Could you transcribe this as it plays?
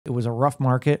It was a rough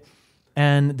market,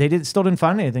 and they still didn't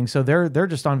find anything. So they're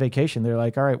just on vacation. They're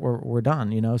like, all right, we're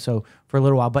done, you know, so for a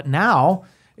little while. But now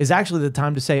is actually the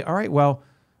time to say, all right, well,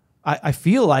 I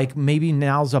feel like maybe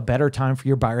now's a better time for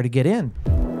your buyer to get in.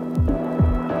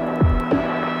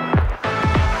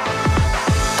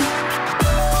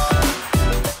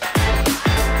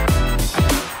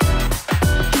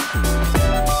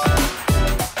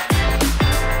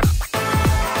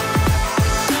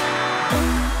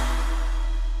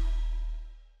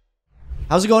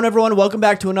 How's it going, everyone? Welcome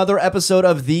back to another episode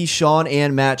of the Shawn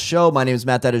and Matt Show. My name is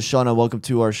Matt, that is Shawn, and welcome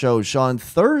to our show. Shawn,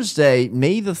 Thursday,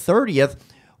 May the 30th,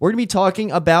 we're going to be talking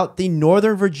about the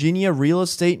Northern Virginia real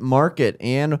estate market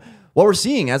and what we're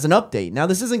seeing as an update. Now,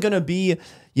 this isn't going to be,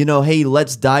 you know, hey,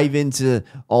 let's dive into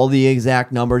all the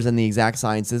exact numbers and the exact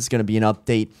science. This is going to be an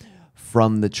update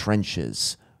from the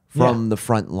trenches, from the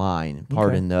front line.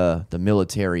 Pardon the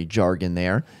military jargon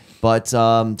there. But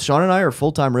Shawn and I are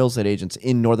full-time real estate agents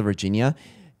in Northern Virginia.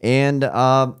 And,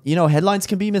 you know, headlines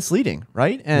can be misleading,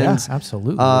 right? And, yeah,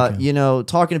 absolutely. you know,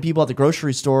 talking to people at the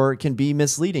grocery store can be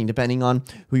misleading depending on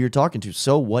who you're talking to.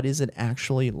 So what is it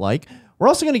actually like? We're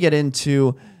also going to get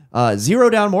into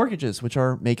zero-down mortgages, which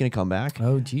are making a comeback.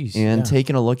 Oh, geez. And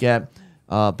taking a look at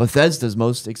Bethesda's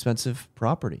most expensive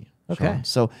property. Okay. Shawn.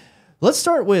 So let's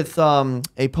start with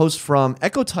a post from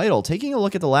Echo Title, taking a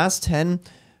look at the last 10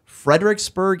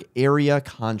 Fredericksburg area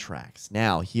contracts.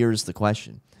 Now, here's the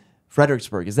question.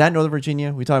 Fredericksburg, is that Northern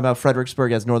Virginia? We talking about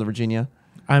Fredericksburg as Northern Virginia?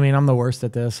 I mean, I'm the worst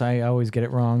at this. I always get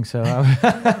it wrong. So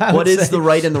what is the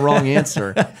right and the wrong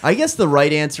answer? I guess the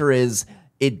right answer is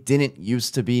it didn't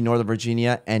used to be Northern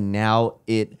Virginia, and now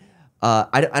it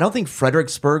I don't think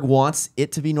Fredericksburg wants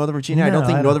it to be Northern Virginia. No, I don't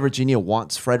think Northern Virginia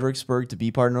wants Fredericksburg to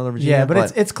be part of Northern Virginia. Yeah,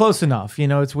 but it's close enough. You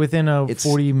know, it's within a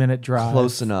 40-minute drive.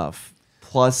 Close enough.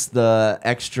 Plus the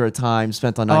extra time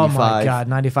spent on 95. Oh my God,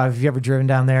 95. If you ever driven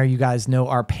down there, you guys know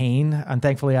our pain. And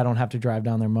thankfully, I don't have to drive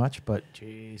down there much, but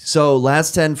geez. So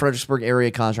last 10 Fredericksburg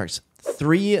area contracts,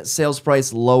 3 sales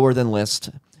price lower than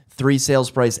list, 3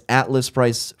 sales price at list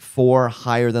price, 4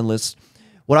 higher than list.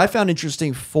 What I found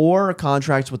interesting, 4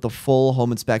 contracts with the full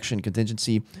home inspection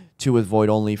contingency, 2 with void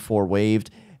only, 4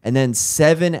 waived. And then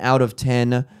 7 out of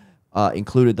 10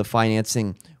 included the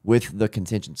financing with the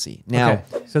contingency. Now,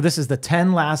 okay. So this is the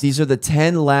 10 last. These are the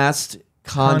 10 last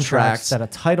contracts that a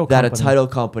title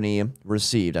company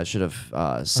received. I should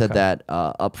have said that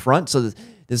up front. So this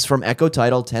is from Echo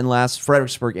Title, 10 last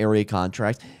Fredericksburg area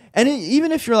contracts. And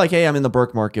even if you're like, hey, I'm in the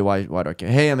Burke market, why do I care?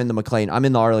 Hey, I'm in the McLean, I'm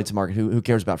in the Arlington market. Who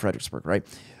cares about Fredericksburg, right?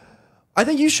 I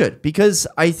think you should, because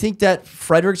I think that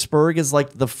Fredericksburg is like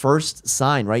the first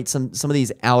sign, right? Some of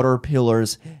these outer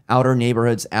pillars, outer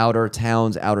neighborhoods, outer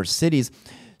towns, outer cities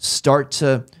start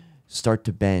to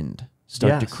bend,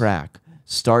 start to crack,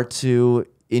 start to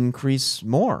increase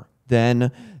more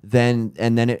and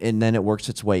then it works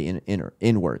its way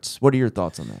inwards. What are your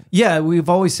thoughts on that? Yeah, we've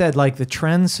always said like the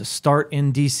trends start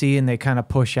in DC and they kind of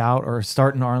push out, or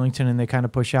start in Arlington and they kind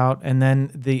of push out, and then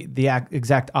the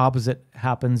exact opposite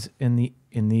happens in the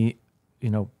you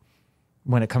know,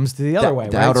 when it comes to the other way.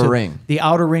 The right? outer ring. The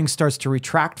outer ring starts to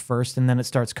retract first, and then it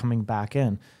starts coming back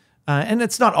in. And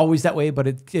it's not always that way, but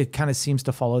it kind of seems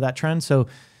to follow that trend. So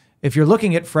if you're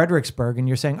looking at Fredericksburg and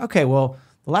you're saying, okay, well,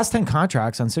 the last 10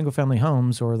 contracts on single-family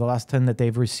homes, or the last 10 that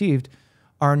they've received,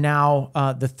 are now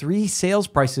the 3 sales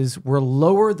prices were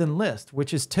lower than list,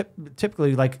 which is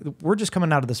typically like we're just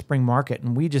coming out of the spring market,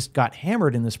 and we just got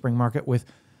hammered in the spring market with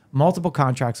multiple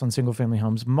contracts on single-family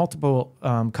homes, multiple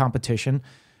competition,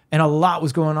 and a lot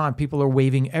was going on. People are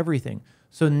waiving everything.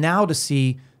 So now to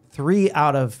see 3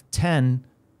 out of 10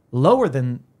 lower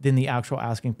than the actual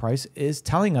asking price is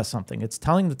telling us something. It's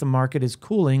telling that the market is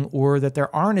cooling, or that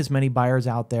there aren't as many buyers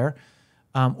out there,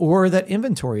 or that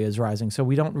inventory is rising. So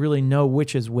we don't really know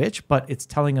which is which, but it's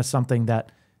telling us something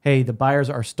that, hey, the buyers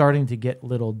are starting to get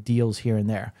little deals here and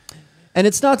there. And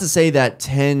it's not to say that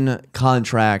 10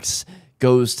 contracts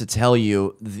goes to tell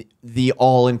you the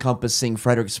all-encompassing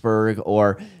Fredericksburg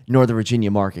or Northern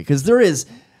Virginia market, because there is...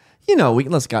 You know,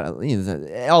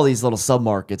 all these little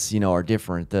sub-markets, you know, are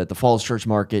different. The Falls Church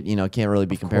market, you know, can't really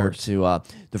be compared to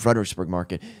the Fredericksburg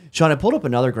market. Shawn, I pulled up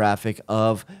another graphic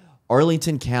of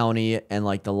Arlington County and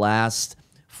like the last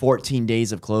 14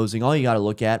 days of closing. All you got to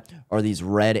look at are these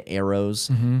red arrows,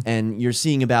 and you're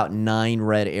seeing about 9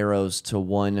 red arrows to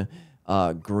 1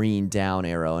 green down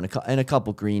arrow, and a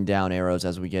couple green down arrows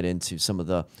as we get into some of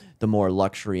the more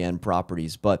luxury end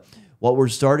properties. But what we're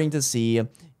starting to see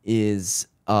is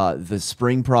the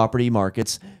spring property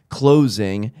markets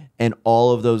closing and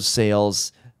all of those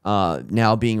sales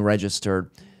now being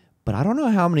registered. But I don't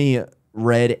know how many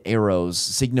red arrows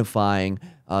signifying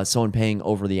someone paying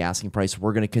over the asking price.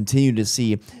 We're going to continue to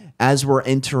see as we're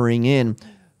entering in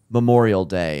Memorial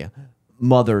Day,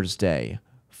 Mother's Day,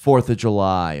 4th of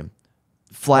July,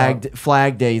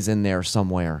 Flag Days in there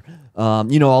somewhere.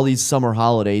 All these summer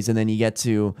holidays, and then you get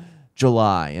to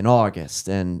July and August,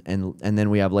 and then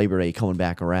we have Labor Day coming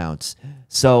back around.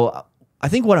 So I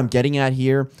think what I'm getting at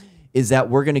here is that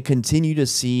we're going to continue to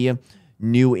see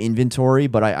new inventory,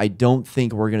 but I don't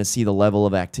think we're going to see the level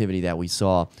of activity that we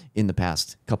saw in the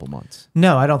past couple months.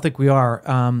 No, I don't think we are.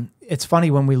 It's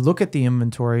funny when we look at the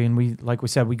inventory, and like we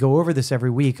said, we go over this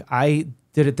every week. I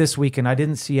did it this week, and I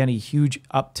didn't see any huge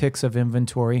upticks of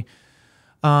inventory.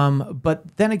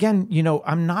 But then again,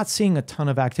 I'm not seeing a ton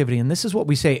of activity. And this is what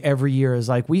we say every year is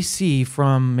like, we see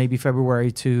from maybe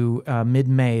February to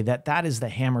mid-May that is the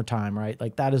hammer time, right?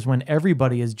 Like that is when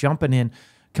everybody is jumping in,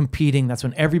 competing. That's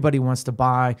when everybody wants to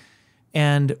buy.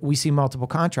 And we see multiple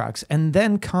contracts. And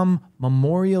then come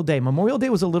Memorial Day. Memorial Day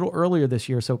was a little earlier this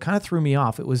year, so it kind of threw me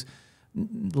off. It was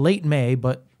late May,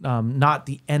 but not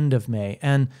the end of May.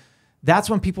 And that's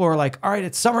when people are like, all right,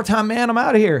 it's summertime, man. I'm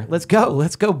out of here. Let's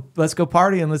go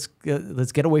party, and let's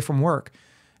get away from work.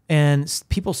 And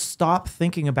people stop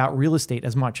thinking about real estate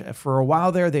as much. For a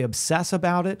while there, they obsess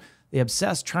about it. They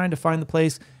obsess trying to find the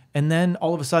place. And then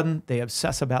all of a sudden, they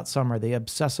obsess about summer. They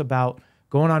obsess about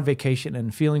going on vacation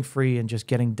and feeling free and just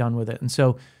getting done with it. And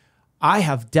so I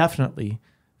have definitely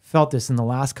felt this in the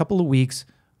last couple of weeks.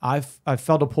 I've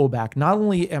felt a pullback. Not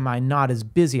only am I not as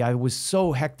busy, I was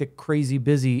so hectic, crazy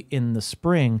busy in the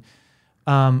spring.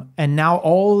 And now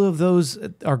all of those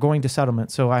are going to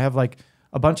settlement. So I have like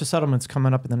a bunch of settlements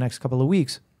coming up in the next couple of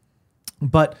weeks.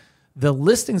 But the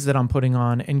listings that I'm putting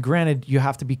on, and granted, you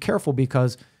have to be careful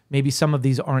because maybe some of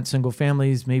these aren't single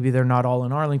families. Maybe they're not all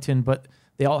in Arlington, but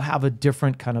they all have a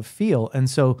different kind of feel. And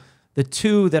so the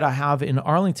two that I have in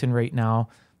Arlington right now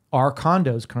are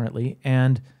condos currently,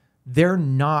 and they're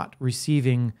not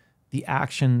receiving the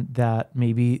action that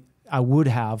maybe I would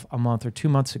have a month or 2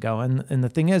 months ago. And the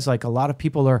thing is, like, a lot of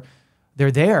people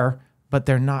they're there, but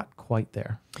they're not quite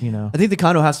there, I think the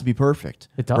condo has to be perfect.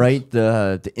 It does. Right?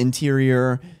 The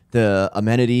interior, the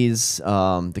amenities,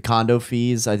 the condo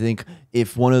fees. I think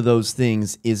if one of those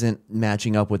things isn't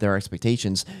matching up with their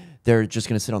expectations, they're just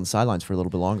going to sit on the sidelines for a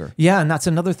little bit longer. Yeah, and that's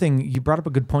another thing. You brought up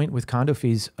a good point with condo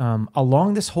fees.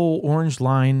 Along this whole orange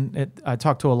line, I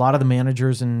talked to a lot of the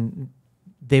managers, and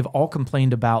they've all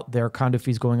complained about their condo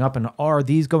fees going up. And are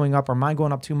these going up? Are mine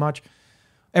going up too much?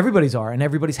 Everybody's are, and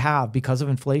everybody's have because of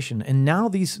inflation. And now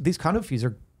these condo fees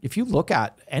are, if you look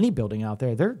at any building out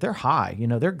there, they're high.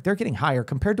 They're getting higher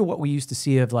compared to what we used to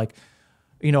see of like,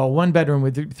 a one bedroom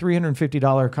with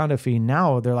 $350 condo fee.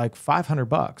 Now they're like $500,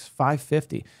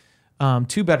 $550.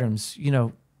 2 bedrooms,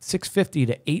 $650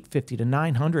 to $850 to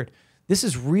 $900. This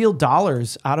is real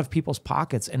dollars out of people's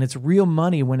pockets, and it's real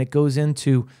money when it goes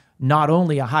into not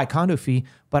only a high condo fee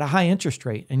but a high interest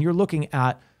rate. And you're looking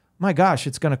at, my gosh,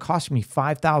 it's going to cost me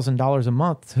 $5,000 a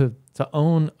month to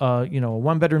own a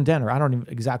one bedroom den. I don't even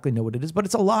exactly know what it is, but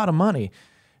it's a lot of money.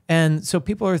 And so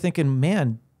people are thinking,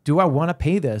 man, do I want to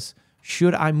pay this?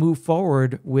 Should I move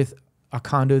forward with a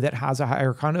condo that has a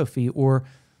higher condo fee, or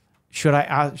should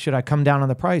I come down on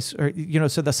the price? Or,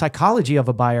 so the psychology of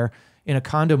a buyer in a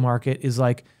condo market is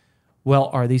like, well,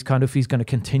 are these condo fees going to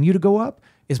continue to go up?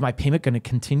 Is my payment going to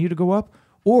continue to go up?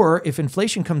 Or if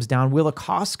inflation comes down, will the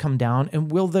costs come down,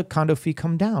 and will the condo fee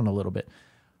come down a little bit?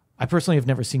 I personally have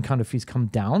never seen condo fees come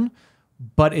down,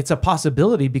 but it's a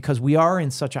possibility because we are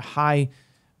in such a high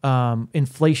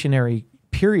inflationary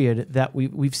period that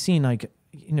we've seen, like,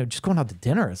 just going out to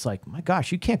dinner. It's like, my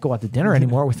gosh, you can't go out to dinner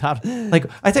anymore without, like,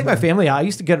 I take my family out. I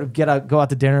used to go out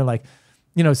to dinner, like,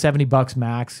 $70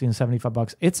 max,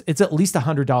 $75. It's at least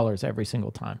 $100 every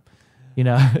single time.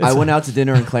 I went out to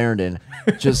dinner in Clarendon,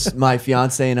 just my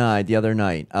fiance and I the other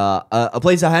night, a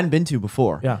place I hadn't been to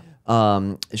before.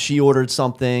 Yeah. She ordered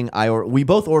something. We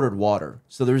both ordered water.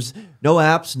 So there's no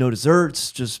apps, no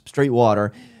desserts, just straight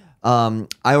water.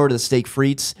 I ordered the steak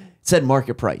frites. It said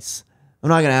market price. I'm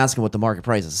not going to ask him what the market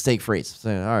price is. Steak frites.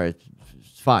 So, all right,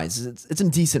 it's fine. It's a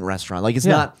decent restaurant. Like, it's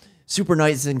not super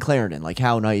nice in Clarendon. Like,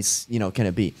 how nice, can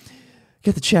it be?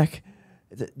 Get the check.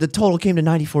 The total came to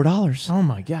 $94. Oh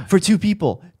my God. For 2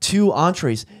 people, 2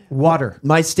 entrees. Water.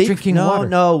 My steak. Drinking water.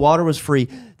 No, water was free.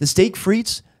 The steak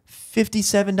frites,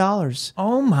 $57.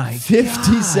 Oh my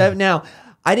 57. God. Now,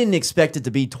 I didn't expect it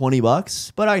to be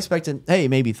 $20, but I expected, hey,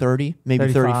 maybe 30,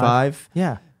 maybe 35.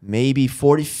 Yeah. Maybe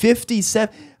 40,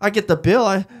 57. I get the bill.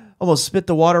 I almost spit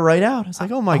the water right out. It's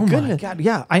like, oh my goodness. My God.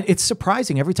 Yeah. It's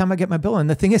surprising every time I get my bill. And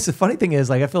the funny thing is,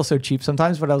 like, I feel so cheap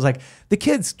sometimes, but I was like, the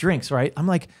kids' drinks, right? I'm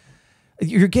like,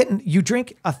 you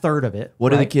drink a third of it. What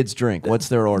do the right? kids drink? What's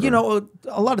their order? You know,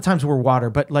 a lot of times we're water,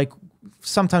 but like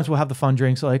sometimes we'll have the fun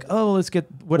drinks. Like, oh, let's get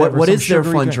whatever. What some is their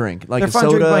sugary fun drink? Like their a fun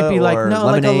soda drink might be like or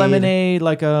like a lemonade?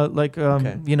 lemonade,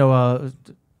 Okay. you know,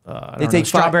 They take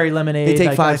strawberry lemonade. They take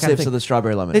like, 5 that kind of sips thing. of the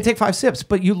strawberry lemonade. They take 5 sips,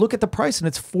 but you look at the price and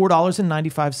it's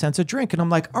 $4.95 a drink. And I'm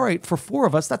like, all right, for 4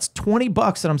 of us, that's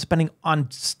 $20 that I'm spending on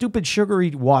stupid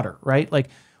sugary water, right? Like,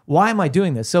 why am I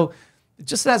doing this? So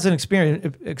just as an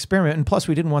experiment, and plus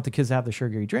we didn't want the kids to have the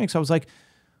sugary drinks. I was like,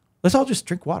 let's all just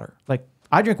drink water. Like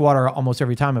I drink water almost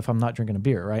every time if I'm not drinking a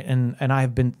beer, right? And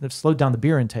I've slowed down the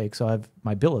beer intake, so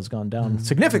my bill has gone down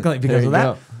significantly because of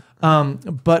that.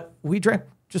 But we drank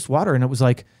just water, and it was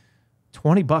like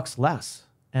 $20 less.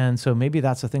 And so maybe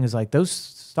that's the thing is like those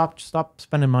stop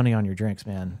spending money on your drinks,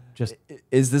 man. Just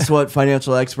Is this what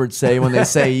financial experts say when they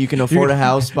say you can afford a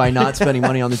house by not spending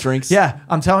money on the drinks? yeah,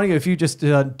 I'm telling you, if you just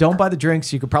don't buy the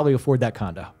drinks, you could probably afford that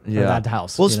condo or that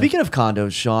house. Well, speaking of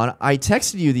condos, Shawn, I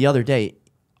texted you the other day,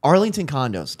 Arlington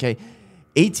condos, okay?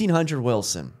 1800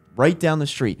 Wilson, right down the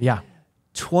street. Yeah.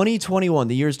 2021,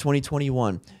 the year is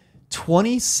 2021.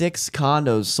 26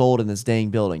 condos sold in this dang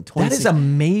building. 26. That is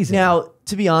amazing. Now,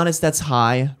 to be honest, that's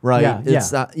high, right? Yeah,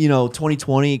 It's not,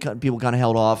 2020, people kind of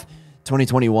held off.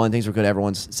 2021, things were good.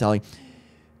 Everyone's selling.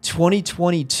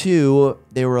 2022,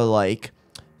 they were like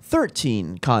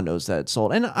 13 condos that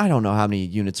sold. And I don't know how many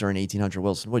units are in 1800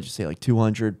 Wilson. What'd you say, like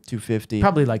 200, 250?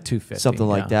 Probably like 250. Something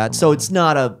like that. So it's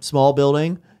not a small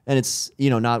building, and it's,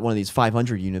 not one of these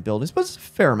 500 unit buildings, but it's a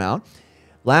fair amount.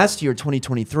 Last year,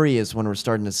 2023, is when we're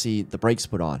starting to see the brakes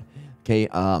put on. Okay,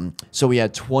 so we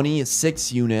had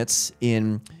 26 units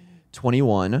in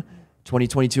 21.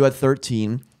 2022 had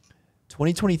 13.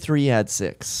 2023 had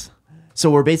 6. So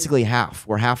we're basically half.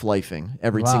 We're half-lifing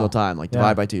every single time. Like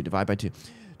divide by 2, divide by 2.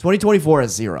 2024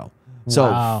 has 0.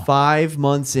 So 5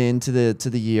 months into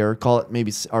the year, call it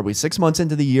maybe, are we 6 months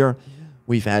into the year?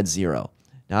 We've had 0.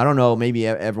 Now, I don't know, maybe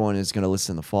everyone is going to list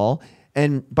in the fall.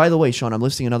 And by the way, Shawn, I'm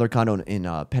listing another condo in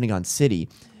Pentagon City.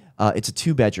 It's a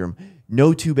 2-bedroom.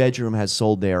 No 2-bedroom has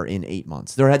sold there in 8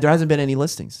 months. There hasn't been any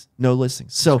listings. No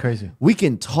listings. So That's crazy. We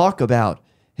can talk about,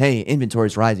 hey, inventory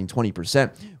is rising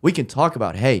 20%. We can talk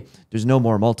about, hey, there's no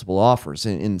more multiple offers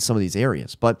in some of these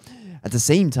areas. But at the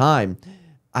same time,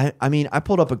 I mean, I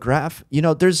pulled up a graph.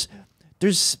 There's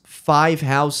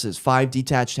 5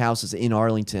 detached houses in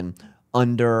Arlington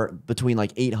under between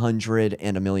like $800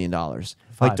 and $1 million.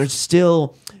 Like there's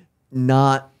still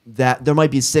not that. There might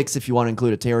be 6 if you want to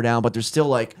include a tear down, but there's still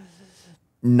like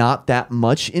not that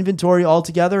much inventory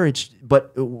altogether.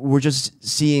 But we're just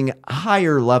seeing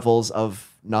higher levels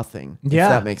of nothing. If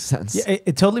that makes sense. Yeah,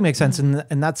 it totally makes sense. And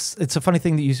it's a funny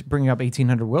thing that you bring up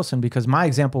 1800 Wilson, because my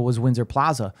example was Windsor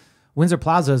Plaza. Windsor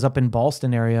Plaza is up in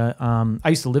Ballston area. I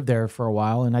used to live there for a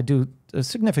while, and I do a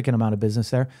significant amount of business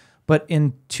there. But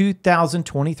in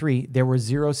 2023, there were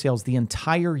 0 sales the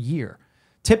entire year.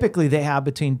 Typically, they have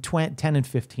between 10 and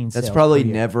 15 sales. That's probably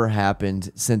never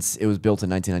happened since it was built in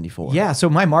 1994. Yeah, so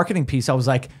my marketing piece, I was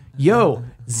like, yo,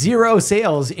 0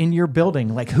 sales in your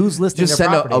building. Like, who's listing Just their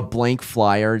send property? a blank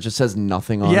flyer. It just says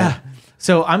nothing on it. Yeah.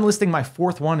 So I'm listing my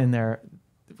 4th one in there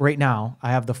right now.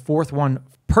 I have the 4th one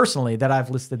personally that I've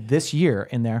listed this year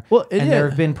in there. Well, there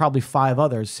have been probably 5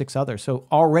 others, 6 others. So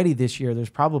already this year,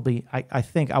 there's probably, I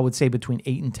think I would say between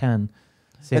 8 and 10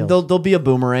 sales. And there'll be a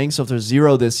boomerang. So if there's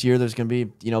 0 this year, there's going to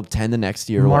be 10 the next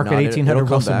year. Market 1800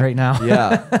 Wilson right now.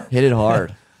 Yeah, hit it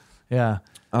hard. Yeah.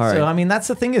 All right. So I mean, that's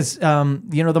the thing is,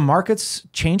 the markets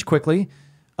change quickly.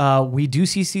 We do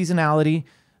see seasonality.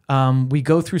 We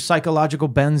go through psychological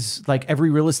bends like every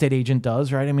real estate agent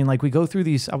does, right? I mean, like we go through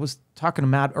these. I was talking to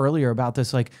Matt earlier about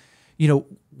this. Like,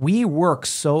 we work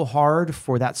so hard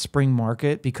for that spring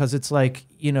market because it's like,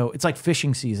 it's like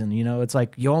fishing season. It's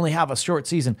like you only have a short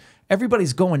season.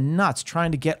 Everybody's going nuts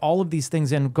trying to get all of these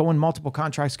things in, going multiple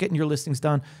contracts, getting your listings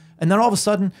done. And then all of a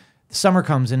sudden, summer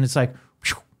comes and it's like,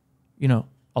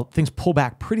 things pull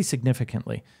back pretty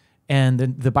significantly. And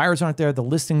the buyers aren't there. The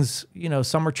listings,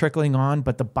 some are trickling on,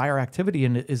 but the buyer activity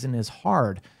isn't as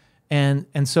hard. And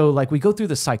so like we go through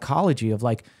the psychology of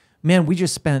like, man, we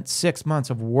just spent 6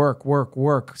 months of work,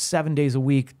 7 days a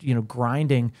week,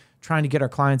 grinding, trying to get our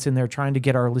clients in there, trying to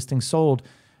get our listings sold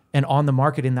and on the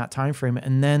market in that time frame.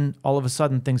 And then all of a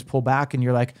sudden things pull back and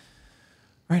you're like,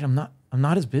 all right, I'm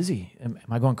not as busy. Am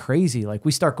I going crazy? Like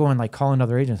we start going like calling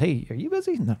other agents, hey, are you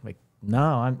busy? No, like, no,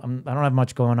 I don't have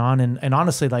much going on. And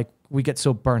honestly, like we get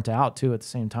so burnt out too at the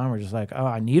same time. We're just like, oh,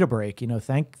 I need a break.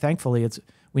 Thankfully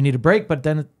we need a break. But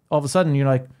then all of a sudden you're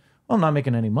like, well, I'm not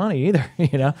making any money either,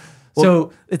 Well,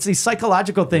 so it's these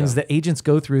psychological things that agents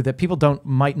go through that people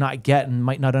might not get and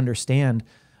might not understand.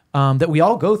 that we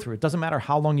all go through. It doesn't matter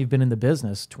how long you've been in the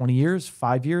business, 20 years,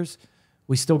 5 years,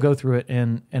 we still go through it.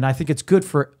 And I think it's good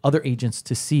for other agents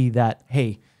to see that,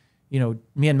 hey,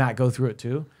 me and Matt go through it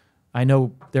too. I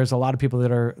know there's a lot of people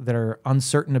that are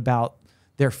uncertain about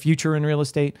their future in real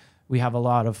estate. We have a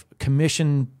lot of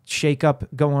commission shakeup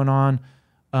going on.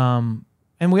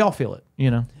 And we all feel it,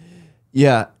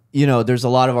 Yeah. There's a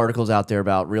lot of articles out there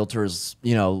about realtors,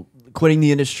 quitting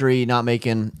the industry, not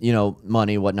making,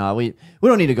 money, whatnot. We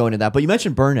don't need to go into that, but you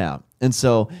mentioned burnout. And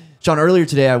so, Shawn, earlier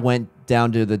today, I went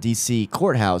down to the DC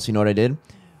courthouse. You know what I did?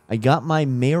 I got my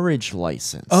marriage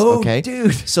license. Oh, okay?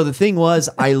 dude. So the thing was,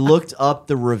 I looked up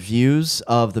the reviews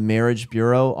of the marriage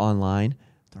bureau online.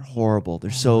 They're horrible.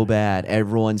 They're so bad.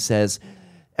 Everyone says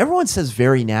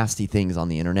very nasty things on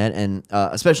the internet, and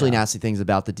especially nasty things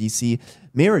about the DC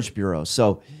Marriage Bureau.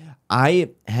 So I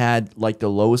had like the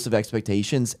lowest of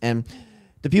expectations, and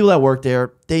the people that work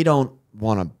there, they don't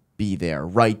want to be there,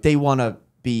 right? They want to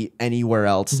be anywhere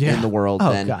else in the world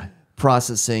than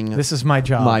processing. This is my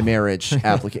job. My marriage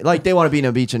application. Like they want to be in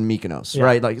a beach in Mykonos,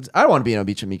 right? Like I want to be in a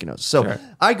beach in Mykonos. So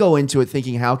I go into it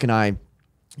thinking, how can I,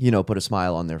 put a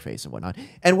smile on their face and whatnot?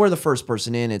 And we're the first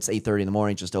person in. It's 8:30 in the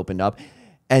morning, just opened up.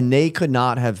 And they could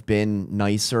not have been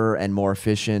nicer and more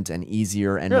efficient and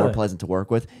easier and more pleasant to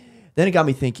work with. Then it got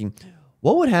me thinking,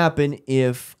 what would happen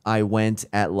if I went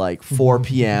at like 4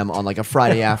 p.m. on like a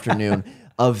Friday afternoon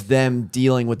of them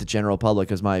dealing with the general public?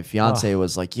 Because my fiance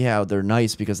was like, yeah, they're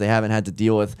nice because they haven't had to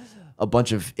deal with a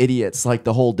bunch of idiots like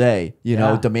the whole day,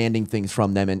 demanding things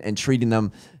from them and treating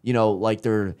them, like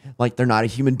they're not a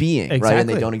human being, right? And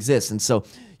they don't exist. And so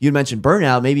you mentioned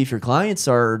burnout. Maybe if your clients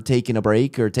are taking a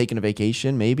break or taking a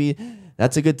vacation, maybe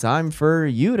that's a good time for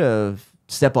you to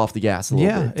step off the gas a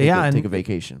little bit. Take a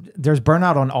vacation. There's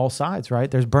burnout on all sides, right?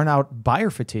 There's burnout buyer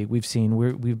fatigue. We've seen.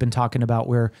 We've been talking about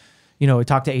where, we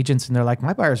talk to agents and they're like,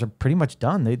 my buyers are pretty much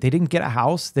done. They didn't get a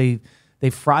house. They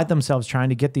fried themselves trying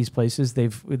to get these places.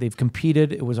 They've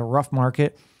competed. It was a rough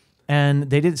market, and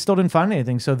they still didn't find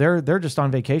anything. So they're just on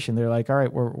vacation. They're like, all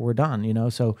right, we're done.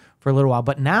 So for a little while.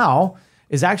 But now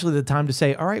is actually the time to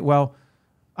say, all right, well,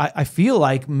 I feel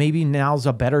like maybe now's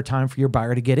a better time for your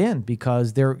buyer to get in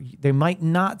because they might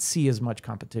not see as much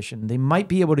competition. They might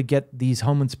be able to get these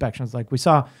home inspections like we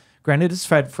saw. Granted, it's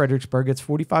Fredericksburg. It's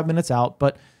 45 minutes out,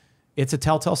 but it's a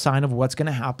telltale sign of what's going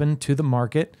to happen to the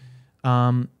market.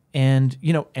 And,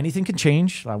 anything can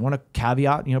change. I want to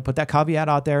caveat, put that caveat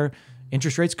out there.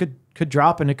 Interest rates could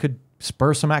drop and it could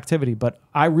spur some activity. But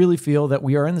I really feel that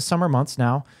we are in the summer months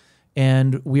now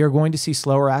and we are going to see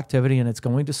slower activity, and it's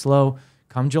going to slow.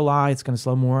 Come July, it's going to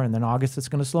slow more. And then August, it's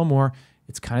going to slow more.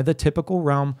 It's kind of the typical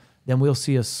realm. Then we'll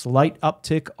see a slight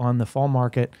uptick on the fall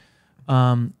market.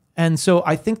 And so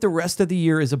I think the rest of the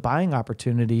year is a buying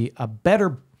opportunity, a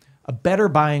better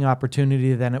buying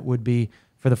opportunity than it would be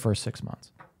for the first 6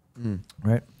 months.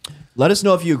 Right. Let us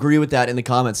know if you agree with that in the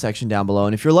comments section down below.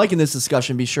 And if you're liking this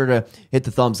discussion, be sure to hit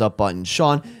the thumbs up button.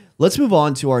 Shawn, let's move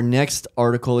on to our next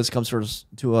article. This comes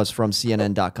to us from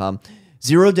CNN.com.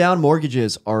 Zero down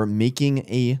mortgages are making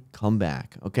a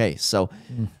comeback. Okay, so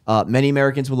many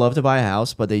Americans would love to buy a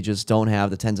house, but they just don't have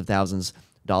the tens of thousands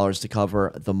of dollars to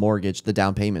cover the mortgage, the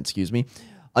down payment, excuse me.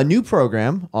 A new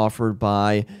program offered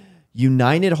by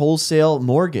United Wholesale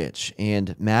Mortgage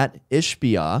and Matt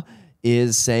Ishbia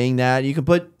is saying that you can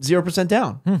put 0%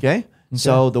 down. Okay.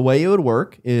 So the way it would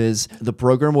work is the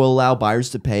program will allow buyers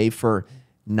to pay for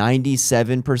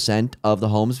 97% of the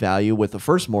home's value with the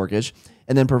first mortgage,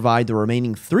 and then provide the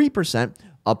remaining 3%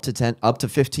 up to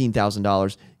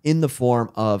 $15,000 in the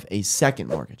form of a second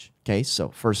mortgage. Okay, so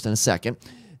first and a second.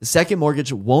 The second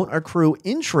mortgage won't accrue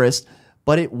interest,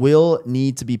 but it will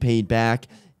need to be paid back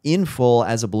in full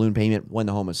as a balloon payment when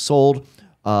the home is sold,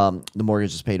 the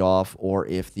mortgage is paid off, or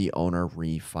if the owner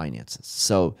refinances.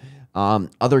 So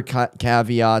other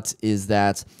caveats is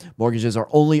that mortgages are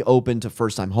only open to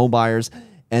first-time home buyers,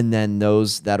 and then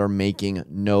those that are making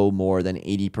no more than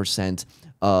 80%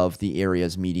 of the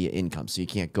area's median income. So you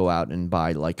can't go out and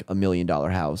buy like $1 million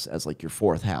house as like your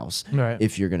fourth house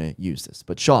if you're going to use this.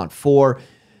 But Shawn, for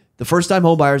the first-time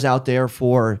home buyers out there,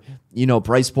 for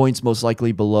price points most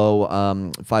likely below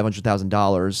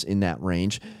 $500,000 in that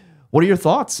range, what are your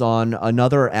thoughts on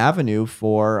another avenue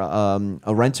for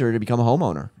a renter to become a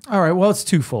homeowner? All right, well, it's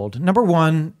twofold. Number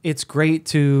one, it's great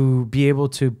to be able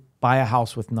to buy a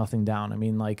house with nothing down. I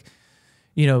mean, like,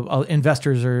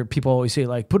 investors or people always say,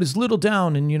 like, put as little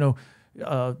down and,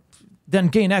 then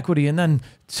gain equity, and then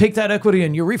take that equity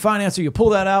and you refinance it, you pull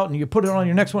that out and you put it on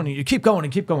your next one and you keep going,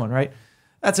 right?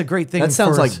 That's a great thing. That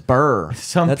sounds like Burr.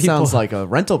 That sounds like a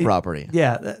rental property.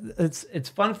 Yeah, it's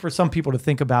fun for some people to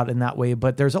think about in that way,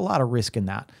 but there's a lot of risk in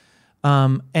that.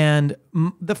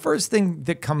 The first thing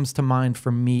that comes to mind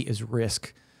for me is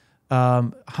risk.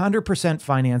 100%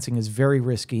 financing is very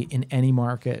risky in any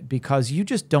market because you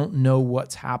just don't know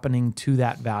what's happening to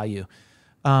that value.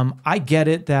 I get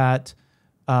it that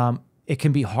it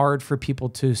can be hard for people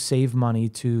to save money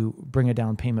to bring a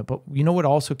down payment, but you know what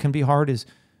also can be hard is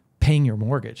paying your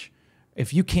mortgage.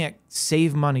 If you can't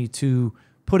save money to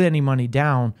put any money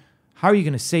down, how are you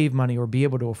going to save money or be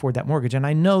able to afford that mortgage? And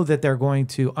I know that they're going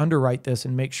to underwrite this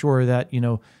and make sure that, you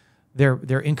know,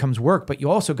 their incomes work, but you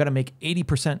also got to make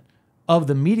 80% of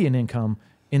the median income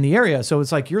in the area. So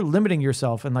it's like you're limiting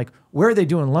yourself, and like, where are they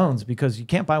doing loans? Because you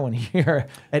can't buy one here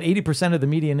at 80% of the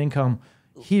median income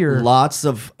here. Lots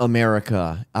of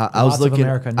America. I was looking,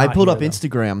 I pulled up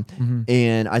Instagram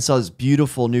and I saw this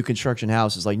beautiful new construction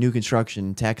house. It's like new construction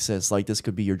in Texas. Like, this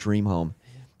could be your dream home.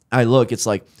 I look, it's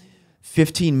like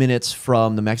 15 minutes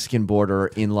from the Mexican border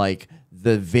in like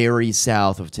the very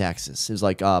south of Texas. It was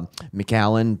like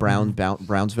McAllen,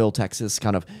 Brownsville, Texas,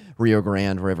 kind of Rio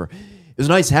Grande, wherever. It was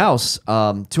a nice house,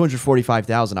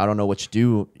 $245,000. I don't know what you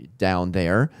do down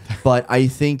there, but I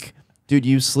think, dude,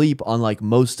 you sleep on like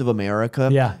most of America.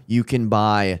 Yeah. You can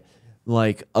buy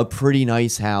like a pretty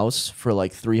nice house for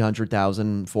like $300,000,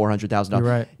 $400,000. You're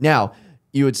right. Now,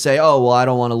 you would say, oh, well, I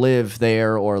don't want to live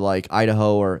there or like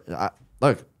Idaho or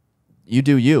look, you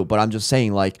do you, but I'm just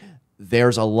saying, like,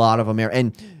 there's a lot of America.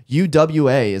 And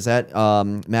UWA, is that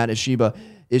Matt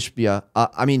Ishbia?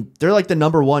 I mean, they're like the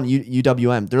number one,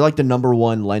 UWM. They're like the number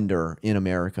one lender in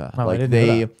America. Oh, like, I didn't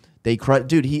know that.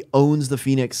 Dude, he owns the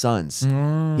Phoenix Suns.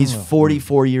 He's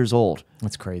 44 years old.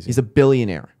 That's crazy. He's a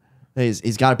billionaire.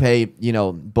 He's got to pay, you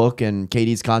know, Book and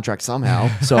KD's contract somehow.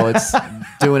 So it's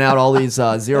doing out all these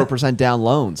 0% down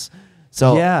loans.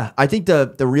 So yeah. I think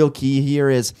the real key here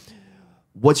is,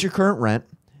 what's your current rent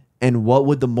and what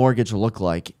would the mortgage look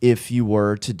like if you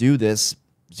were to do this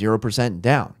 0%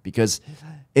 down? Because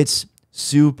it's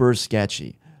super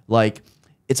sketchy. Like,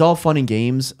 it's all fun and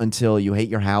games until you hate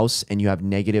your house and you have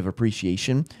negative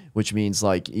appreciation, which means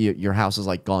like your house is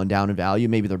like gone down in value.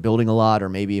 Maybe they're building a lot, or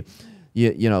maybe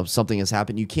you know, something has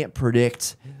happened. You can't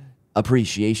predict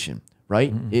appreciation,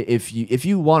 right? If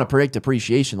you want to predict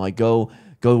appreciation, like go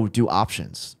do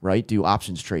options, right? Do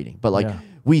options trading. But like,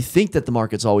 we think that the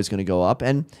market's always going to go up,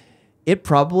 and it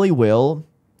probably will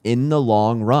in the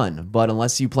long run. But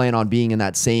unless you plan on being in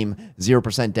that same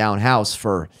 0% down house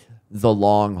for the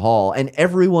long haul, and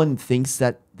everyone thinks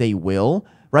that they will,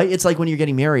 right? It's like when you're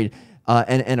getting married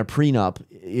and a prenup,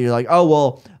 you're like, oh,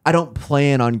 well, I don't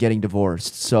plan on getting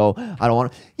divorced, so I don't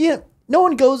want to. Yeah, no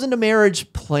one goes into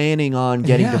marriage planning on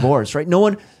getting divorced, right? No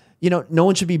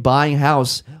one should be buying a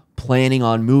house planning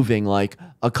on moving like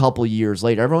a couple years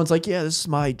later. Everyone's like, yeah, this is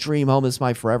my dream home. This is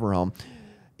my forever home.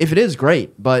 If it is,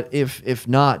 great. But if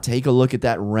not, take a look at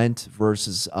that rent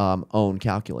versus own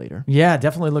calculator. Yeah,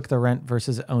 definitely look at the rent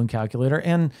versus own calculator.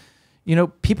 And, you know,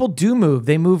 people do move.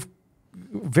 They move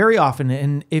very often.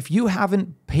 And if you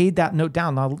haven't paid that note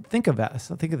down, now think of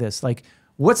this. Think of this. Like,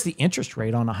 what's the interest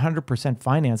rate on 100%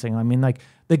 financing? I mean, like,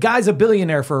 the guy's a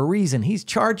billionaire for a reason. He's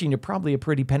charging you probably a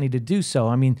pretty penny to do so.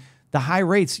 I mean, the high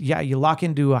rates, yeah, you lock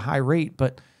into a high rate,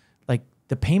 but like,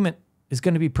 the payment is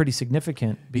going to be pretty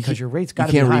significant because your rate's got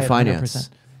to be high at 100%.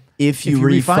 If you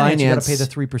refinance, you got to pay the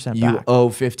 3% back. You owe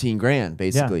 15 grand,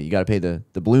 basically. Yeah. You got to pay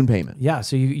the balloon payment. Yeah,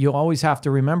 so you always have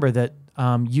to remember that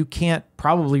you can't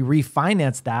probably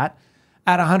refinance that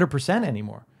at 100%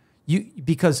 anymore.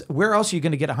 Because where else are you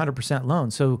going to get 100%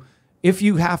 loan? So if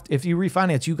you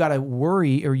refinance, you got to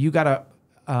worry, or you got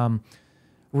to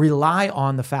rely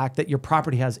on the fact that your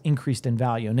property has increased in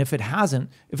value. And if it hasn't,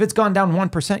 if it's gone down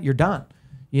 1%, you're done.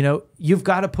 You know, you've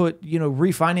got to put,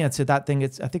 refinance it. That thing,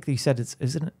 I think they said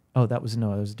isn't it? Oh, that was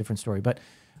a different story. But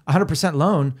 100%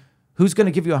 loan, who's going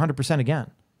to give you 100%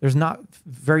 again? There's not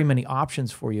very many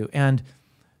options for you. And,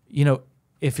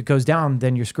 if it goes down,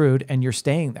 then you're screwed and you're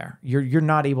staying there. You're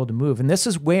not able to move. And that's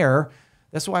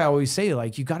why I always say,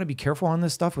 like, you got to be careful on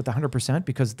this stuff with 100%,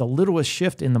 because the littlest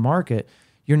shift in the market,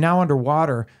 you're now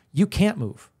underwater. You can't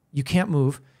move.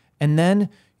 And then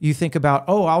you think about,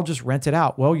 oh, I'll just rent it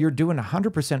out. Well, you're doing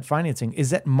 100% financing. Is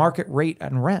that market rate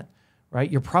and rent, right?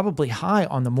 You're probably high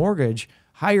on the mortgage,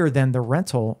 higher than the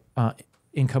rental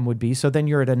income would be. So then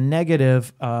you're at a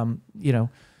negative,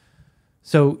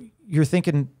 so you're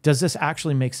thinking, does this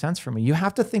actually make sense for me? You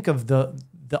have to think of the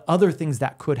other things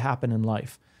that could happen in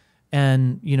life.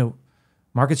 And,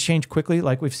 markets change quickly,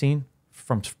 like we've seen,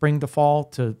 from spring to fall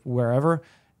to wherever.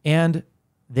 And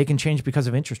they can change because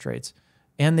of interest rates.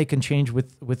 And they can change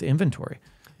with inventory.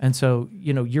 And so,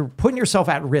 you're putting yourself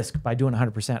at risk by doing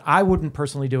 100%. I wouldn't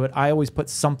personally do it. I always put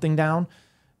something down.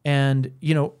 And,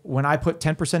 when I put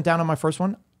 10% down on my first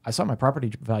one, I saw my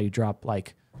property value drop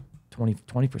like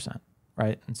 20%,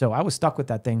 right? And so I was stuck with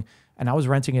that thing, and I was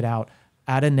renting it out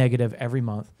at a negative every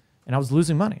month, and I was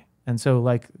losing money. And so,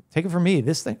 like, take it from me,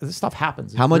 this stuff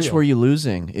happens. How much were you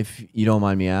losing, if you don't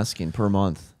mind me asking, per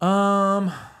month?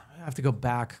 I have to go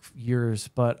back years,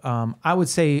 but I would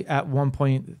say at one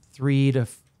point $300 to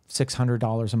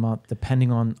 $600 a month,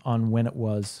 depending on when it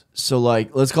was. So,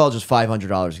 like, let's call it just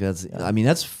 $500. That's I mean,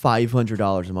 that's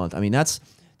 $500 a month. I mean, that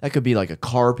could be like a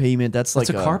car payment. That's like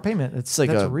a car payment. That's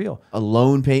real. A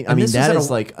loan payment. I mean, that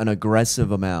is like an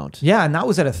aggressive amount. Yeah, and that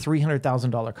was at a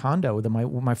 $300,000 condo,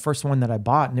 my first one that I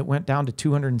bought, and it went down to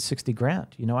 $260,000.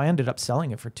 You know, I ended up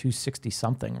selling it for $260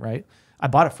 something. Right, I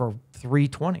bought it for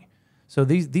 $320. So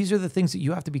these are the things that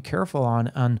you have to be careful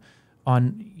on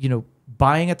you know,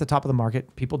 buying at the top of the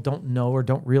market. People don't know or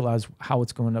don't realize how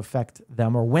it's going to affect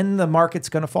them or when the market's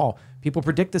going to fall. People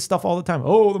predict this stuff all the time.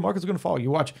 Oh, the market's going to fall.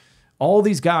 You watch all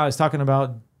these guys talking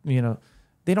about, you know,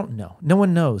 they don't know. No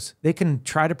one knows. They can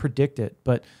try to predict it,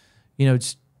 but, you know,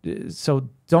 so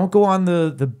don't go on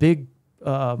the big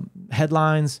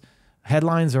headlines.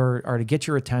 Headlines are to get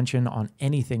your attention on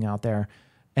anything out there.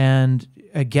 And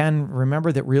again,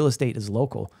 remember that real estate is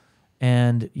local,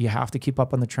 and you have to keep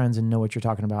up on the trends and know what you're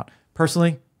talking about.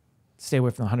 Personally, stay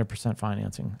away from the 100%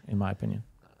 financing, in my opinion.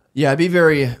 Yeah, I'd be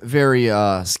very, very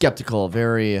skeptical,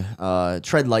 very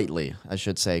tread lightly, I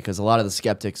should say, because a lot of the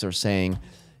skeptics are saying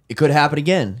it could happen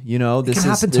again. You know, this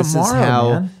is how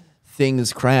man.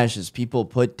 Things crash, is people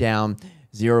put down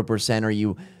 0%,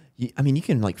 or I mean, you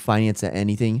can like finance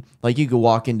anything. Like you could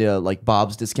walk into like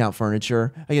Bob's Discount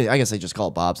Furniture. I guess they just call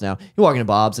it Bob's now. You walk into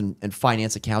Bob's and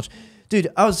finance a couch. Dude,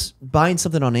 I was buying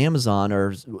something on Amazon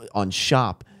or on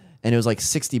Shop, and it was like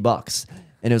 $60.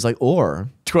 And it was like, or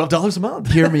 $12 a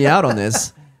month. Hear me out on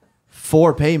this.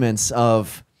 4 payments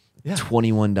of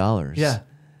 $21. Yeah,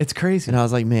 it's crazy. And I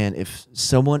was like, man, if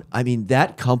someone, I mean,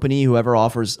 that company, whoever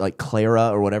offers like Clara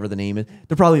or whatever the name is,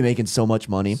 they're probably making so much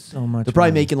money. So much. They're probably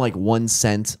money. making like 1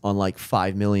 cent on like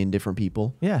 5 million different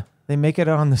people. Yeah, they make it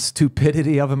on the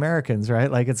stupidity of Americans,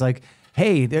 right? Like it's like,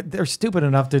 hey, they're stupid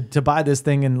enough to buy this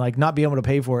thing and like not be able to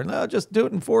pay for it. No, just do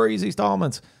it in 4 easy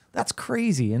installments. That's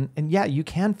crazy. And yeah, you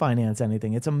can finance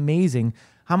anything. It's amazing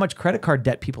how much credit card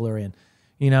debt people are in.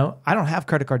 You know, I don't have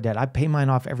credit card debt. I pay mine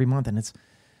off every month, and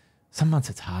some months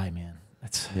it's high, man.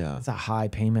 It's a high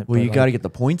payment. Well, you got to get the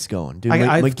points going, dude.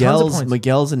 I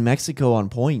Miguel's in Mexico on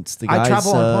points. The guy's I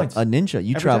travel on points. A ninja.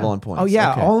 You travel on points. Oh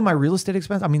yeah, okay. All of my real estate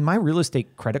expense. I mean, my real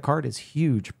estate credit card is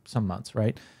huge some months,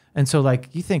 right? And so like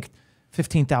you think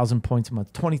 15,000 points a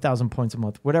month, 20,000 points a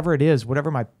month, whatever it is,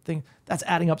 whatever my thing, that's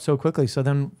adding up so quickly. So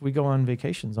then we go on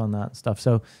vacations on that stuff.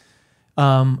 So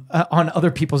on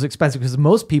other people's expenses, because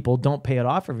most people don't pay it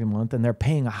off every month, and they're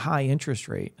paying a high interest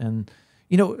rate. And,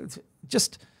 you know,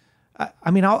 just, I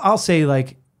mean, I'll say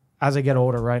like, as I get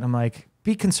older, right, I'm like,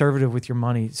 be conservative with your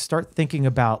money. Start thinking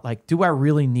about like, do I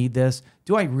really need this?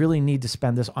 Do I really need to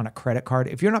spend this on a credit card?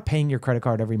 If you're not paying your credit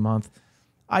card every month,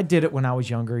 I did it when I was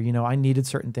younger. You know, I needed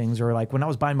certain things, or like when I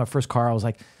was buying my first car, I was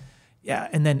like, yeah.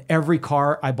 And then every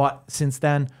car I bought since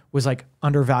then was like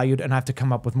undervalued, and I have to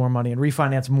come up with more money and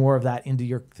refinance more of that into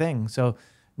your thing. So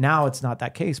now it's not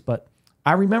that case, but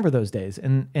I remember those days,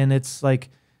 and it's like,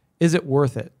 is it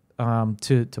worth it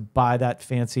to buy that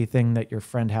fancy thing that your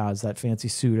friend has, that fancy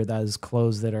suit, or those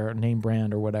clothes that are name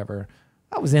brand or whatever?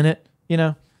 I was in it, you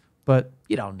know, but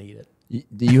you don't need it.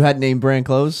 You had name brand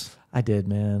clothes? I did,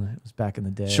 man. It was back in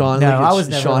the day. Sean, I was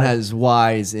never Sean has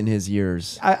wise in his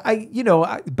years. You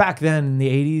know, back then in the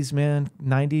 80s, man,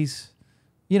 90s,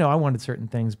 you know, I wanted certain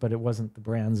things, but it wasn't the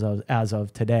brands as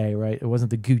of today, right? It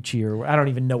wasn't the Gucci, or I don't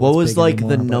even know what was like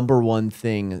anymore, the number one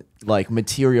thing, like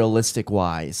materialistic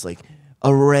wise, like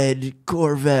a red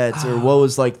Corvette, or what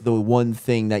was like the one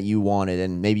thing that you wanted,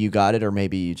 and maybe you got it, or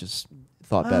maybe you just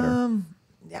thought better.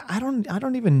 Yeah, I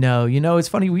don't even know. You know, it's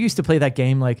funny. We used to play that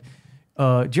game like.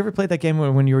 Did you ever play that game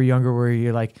when you were younger, where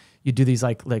you like you do these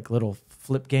like little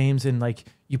flip games, and like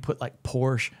you put like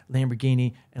Porsche,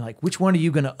 Lamborghini, and like which one are you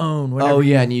gonna own? Oh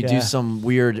yeah, and you do some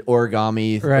weird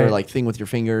origami or like thing with your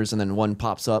fingers, and then one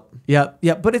pops up. Yeah.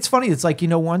 But it's funny. It's like, you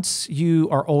know, once you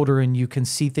are older and you can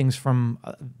see things from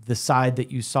the side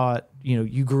that you saw it, you know,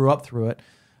 you grew up through it.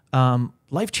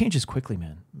 Life changes quickly,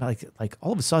 man. Like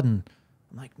all of a sudden,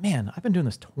 I'm like, man, I've been doing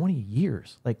this 20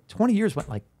 years. Like 20 years went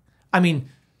like, I mean.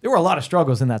 There were a lot of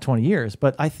struggles in that 20 years,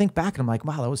 but I think back and I'm like,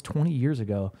 wow, that was 20 years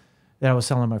ago that I was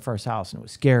selling my first house, and it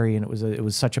was scary, and it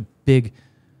was such a big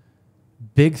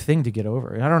thing to get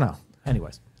over. I don't know.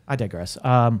 Anyways, I digress.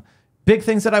 Big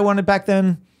things that I wanted back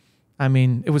then. I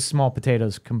mean, it was small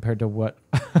potatoes compared to what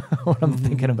I'm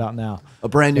thinking about now. A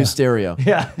brand new stereo.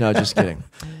 Yeah. No, just kidding.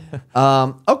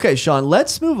 Okay, Shawn,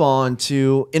 let's move on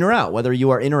to in or out, whether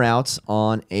you are in or out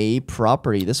on a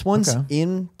property. This one's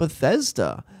in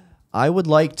Bethesda. I would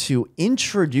like to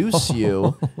introduce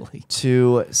you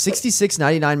to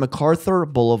 6699 MacArthur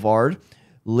Boulevard,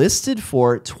 listed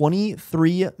for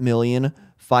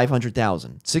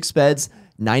 $23,500,000. 6 beds,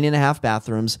 9.5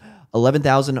 bathrooms,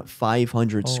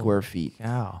 11,500 square feet.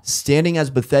 Wow. Standing as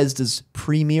Bethesda's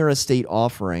premier estate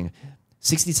offering,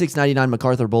 6699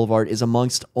 MacArthur Boulevard is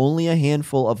amongst only a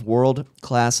handful of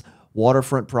world-class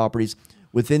waterfront properties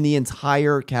within the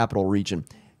entire capital region.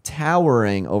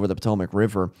 Towering over the Potomac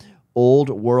River, old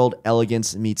world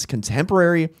elegance meets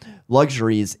contemporary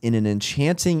luxuries in an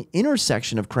enchanting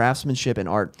intersection of craftsmanship and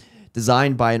art,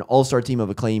 designed by an all-star team of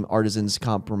acclaimed artisans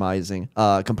comprising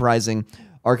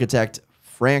architect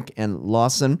Frank and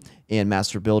Lawson and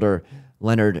master builder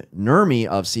Leonard Nurmi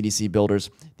of CDC Builders.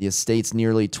 The estate's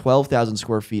nearly 12,000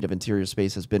 square feet of interior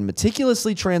space has been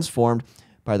meticulously transformed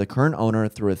by the current owner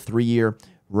through a 3-year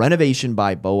renovation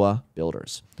by BOA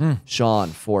Builders. Shawn,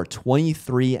 for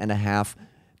 $23.5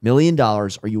 million, are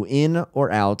you in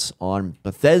or out on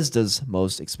Bethesda's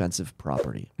most expensive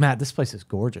property? Matt, this place is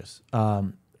gorgeous.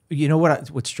 You know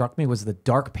what struck me was the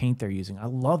dark paint they're using. I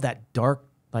love that dark,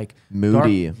 like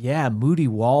moody. Moody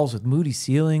walls with moody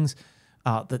ceilings.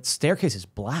 The staircase is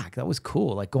black. That was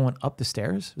cool. Like going up the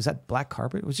stairs. Was that black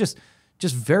carpet? It was just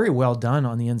very well done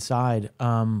on the inside.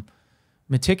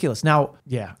 Meticulous. Now,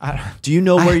 do you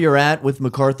know where you're at with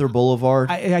MacArthur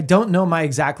Boulevard? I don't know my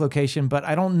exact location, but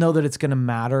I don't know that it's going to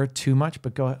matter too much.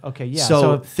 But go ahead. Okay, yeah.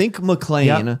 So think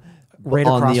McLean right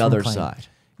on the other McLean. side.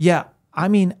 Yeah, I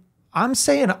mean, I'm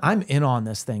saying I'm in on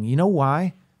this thing. You know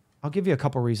why? I'll give you a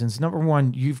couple reasons. Number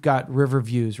one, you've got river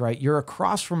views, right? You're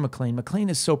across from McLean. McLean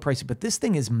is so pricey, but this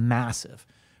thing is massive,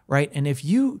 right? And if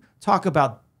you talk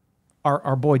about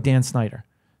our boy Dan Snyder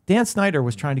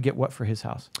was trying to get what for his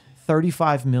house?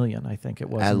 35 million, I think it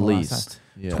was. At least.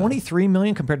 Yeah. 23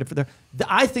 million compared to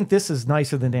I think this is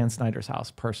nicer than Dan Snyder's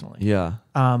house, personally. Yeah.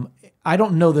 I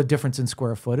don't know the difference in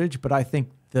square footage, but I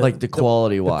think the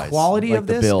quality-wise. The quality of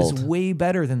this build is way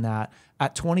better than that.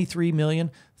 At 23 million,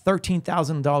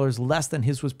 $13,000 less than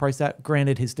his was priced at.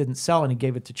 Granted, his didn't sell and he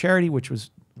gave it to charity, which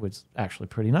was actually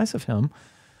pretty nice of him.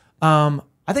 I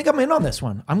think I'm in on this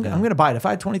one. I'm going to buy it. If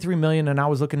I had 23 million and I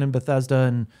was looking in Bethesda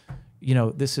and, you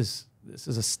know, this is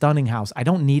a stunning house. I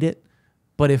don't need it,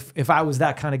 but if I was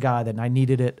that kind of guy that I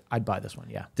needed it, I'd buy this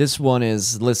one. Yeah. This one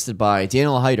is listed by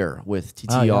Daniel Hyder with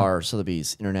TTR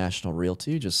Sotheby's International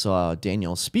Realty. Just saw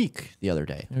Daniel speak the other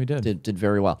day. Yeah, we did. Did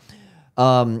very well.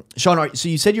 Shawn, so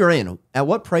you said you're in. At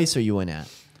what price are you in at?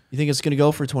 You think it's going to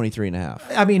go for 23.5?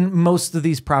 I mean, most of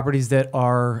these properties that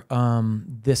are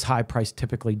this high price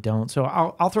typically don't. So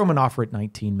I'll throw them an offer at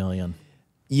 19 million.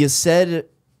 You said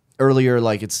earlier,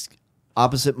 like it's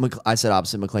opposite. I said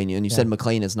opposite McLean, and you said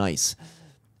McLean is nice.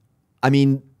 I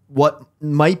mean, what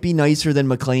might be nicer than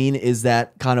McLean is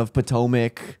that kind of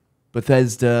Potomac,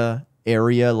 Bethesda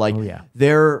area. Like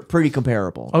they're pretty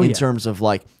comparable in terms of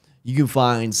like you can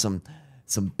find some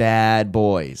bad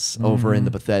boys over in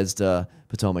the Bethesda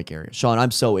Potomac area. Shawn,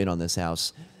 I'm so in on this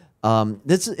house.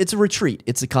 It's a retreat.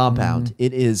 It's a compound.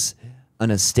 It is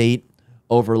an estate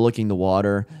overlooking the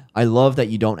water. I love that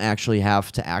you don't actually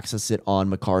have to access it on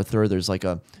MacArthur. There's like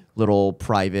a little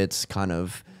private kind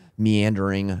of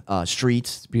meandering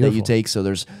street that you take. So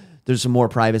there's some more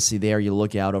privacy there. You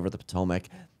look out over the Potomac.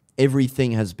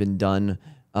 Everything has been done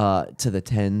to the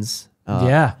tens.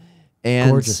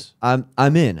 And gorgeous.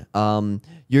 I'm in.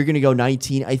 You're gonna go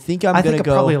 19. I think I'm gonna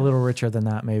go probably a little richer than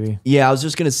that, maybe. Yeah, I was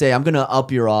just gonna say I'm gonna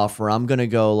up your offer. I'm gonna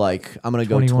go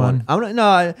 21.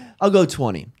 I'll go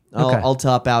 20. I'll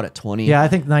top out at 20. Yeah, I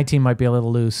think 19 might be a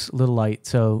little loose, a little light.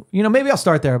 So maybe I'll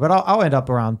start there, but I'll end up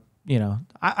around.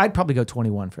 I'd probably go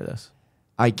 21 for this.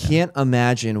 I can't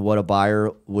imagine what a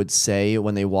buyer would say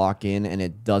when they walk in and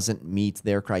it doesn't meet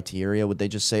their criteria. Would they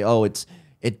just say, "Oh, it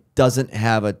doesn't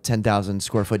have a 10,000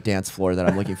 square foot dance floor that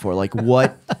I'm looking for"? Like,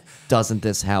 what doesn't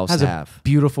this house have? A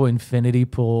beautiful infinity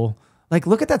pool. Like,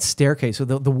 look at that staircase. So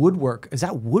the woodwork, is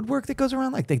that woodwork that goes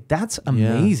around? Like, that's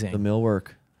amazing. The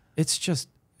millwork. It's just,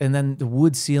 and then the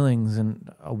wood ceilings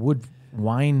and a wood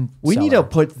wine We cellar. need to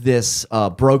put this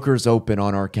Brokers Open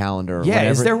on our calendar. Yeah,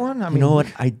 is there one? I mean, you know what?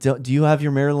 I don't. Do you have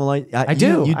your Maryland license? I do.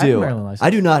 You I have do. a Maryland license. I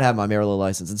do not have my Maryland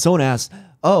license. And someone asked,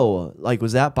 "Oh, like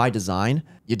was that by design?"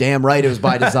 You're damn right it was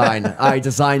by design. I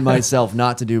designed myself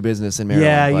not to do business in Maryland.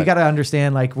 Yeah, you got to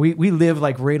understand. Like we live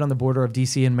like right on the border of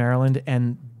DC and Maryland,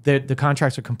 and the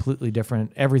contracts are completely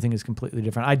different. Everything is completely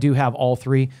different. I do have all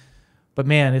three, but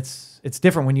man, it's It's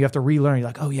different when you have to relearn. You're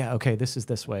like, oh yeah, okay, this is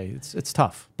this way. It's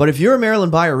tough. But if you're a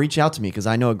Maryland buyer, reach out to me because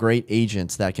I know a great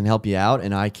agent that can help you out,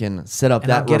 and I can set up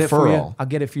that I'll get referral. It for you. I'll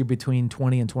get it for you between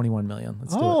 20 and 21 million.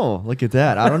 Let's do it. Oh, look at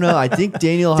that. I don't know. I think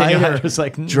Daniel Hyder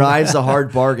drives a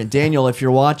hard bargain. Daniel, if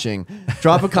you're watching,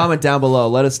 drop a comment down below.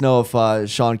 Let us know if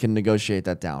Shawn can negotiate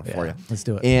that down for you. Let's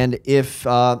do it. And if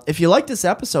you like this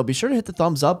episode, be sure to hit the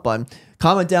thumbs up button.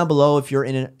 Comment down below if you're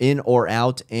in or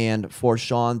out. And for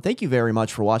Shawn, thank you very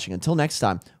much for watching. Until next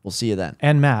time, we'll see you then.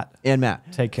 And Matt. And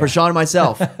Matt. Take care. For Shawn and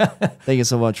myself, thank you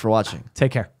so much for watching.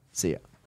 Take care. See ya.